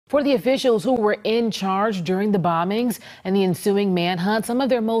For the officials who were in charge during the bombings and the ensuing manhunt, some of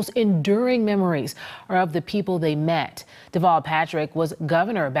their most enduring memories are of the people they met. Deval Patrick was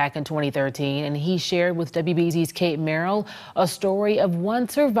governor back in 2013, and he shared with WBZ's Merrill a story of one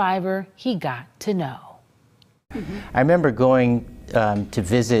survivor he got to know. I remember going to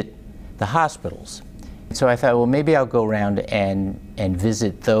visit the hospitals. So I thought, well, maybe I'll go around and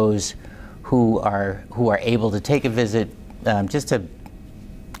visit those who are able to take a visit just to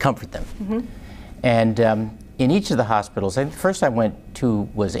comfort them. And in each of the hospitals, the first I went to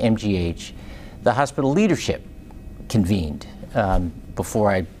was MGH. The hospital leadership convened before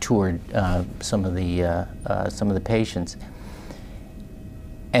I toured some of the patients,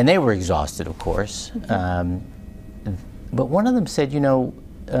 and they were exhausted, of course. But one of them said, you know,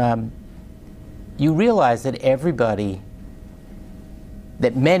 you realize that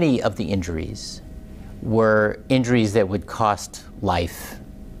that many of the injuries were injuries that would cost life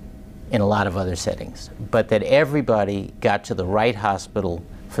in a lot of other settings, but that everybody got to the right hospital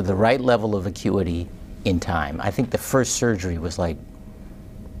for the right level of acuity in time. I think the first surgery was like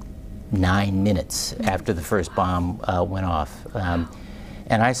 9 minutes after the first bomb went off.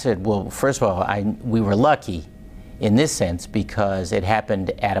 And I said, well, first of all, we were lucky in this sense because it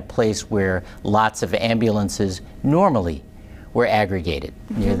happened at a place where lots of ambulances normally were aggregated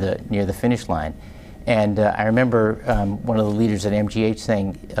near the finish line. And I remember one of the leaders at MGH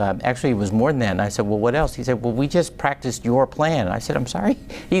saying, actually it was more than that, and I said, well, what else? He said, well, we just practiced your plan. I said, I'm sorry?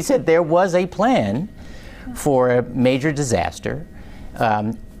 He said, there was a plan for a major disaster,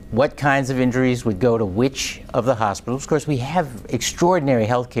 what kinds of injuries would go to which of the hospitals. Of course, we have extraordinary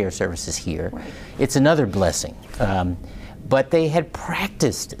healthcare services here. Right. It's another blessing. But they had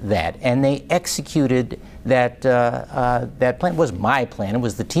practiced that, and they executed that. That plan was my plan. It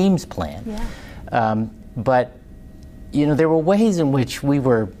was the team's plan. Yeah. But you know, there were ways in which we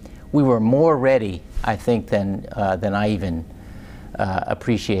were more ready, I think, than I even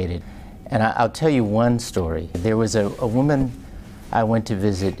appreciated. And I'll tell you one story. There was a woman I went to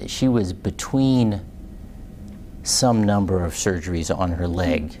visit. She was between some number of surgeries on her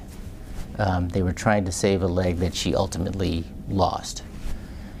leg. They were trying to save a leg that she ultimately lost.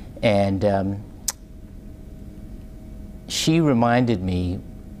 And she reminded me,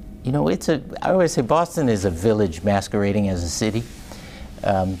 you know, I always say Boston is a village masquerading as a city.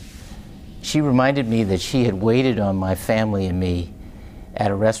 She reminded me that she had waited on my family and me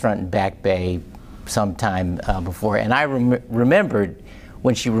at a restaurant in Back Bay sometime before, and I remembered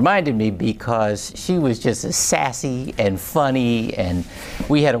when she reminded me because she was just as sassy and funny, and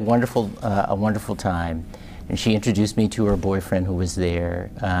we had a wonderful time. And she introduced me to her boyfriend who was there,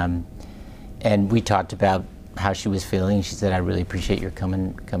 and we talked about how she was feeling. She said, I really appreciate your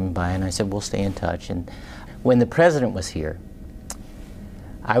coming by, and I said, we'll stay in touch. And when the president was here,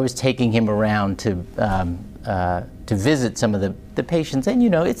 I was taking him around to visit some of the patients, and you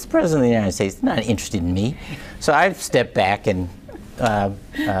know, it's the president of the United States, not interested in me. So I stepped back, and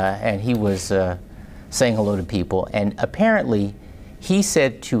he was saying hello to people, and apparently he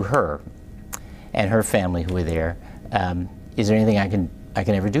said to her and her family who were there, is there anything I can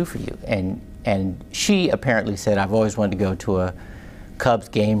ever do for you? And she apparently said, I've always wanted to go to a Cubs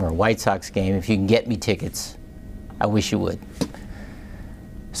game or a White Sox game. If you can get me tickets, I wish you would.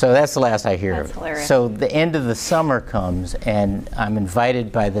 So that's the last I hear of it. Hilarious. So the end of the summer comes, and I'm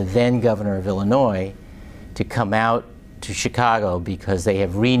invited by the then governor of Illinois to come out to Chicago because they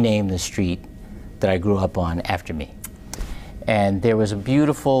have renamed the street that I grew up on after me. And there was a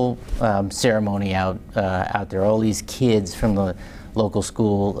beautiful ceremony out there. All these kids from the local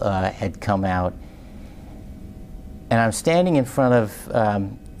school had come out, and I'm standing in front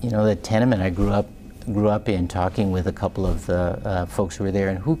of you know, the tenement I grew up in, talking with a couple of the folks who were there,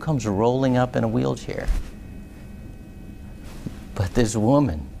 and who comes rolling up in a wheelchair? But this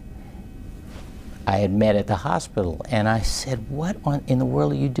woman I had met at the hospital, and I said, what in the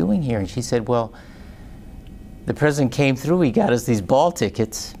world are you doing here? And she said, well, the president came through, he got us these ball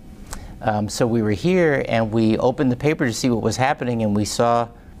tickets. So we were here, and we opened the paper to see what was happening, and we saw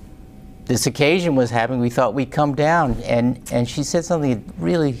this occasion was happening. We thought we'd come down, and she said something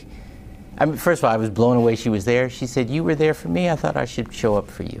really, I mean, first of all, I was blown away she was there. She said, you were there for me, I thought I should show up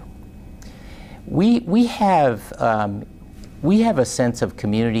for you. We have a sense of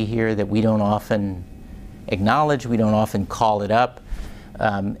community here that we don't often acknowledge, we don't often call it up,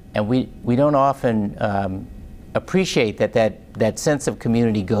 and we don't often appreciate that sense of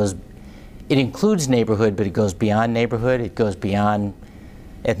community goes. It includes neighborhood, but it goes beyond neighborhood. It goes beyond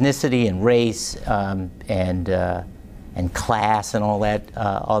ethnicity and race and class and all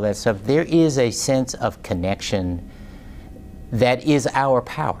that stuff. There is a sense of connection that is our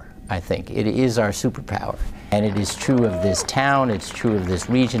power, I think. It is our superpower. And it is true of this town, it's true of this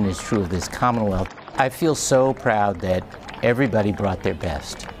region, it's true of this Commonwealth. I feel so proud that everybody brought their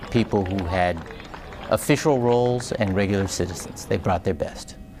best. People who had official roles and regular citizens, they brought their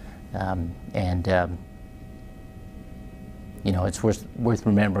best. You know, it's worth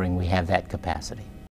remembering we have that capacity.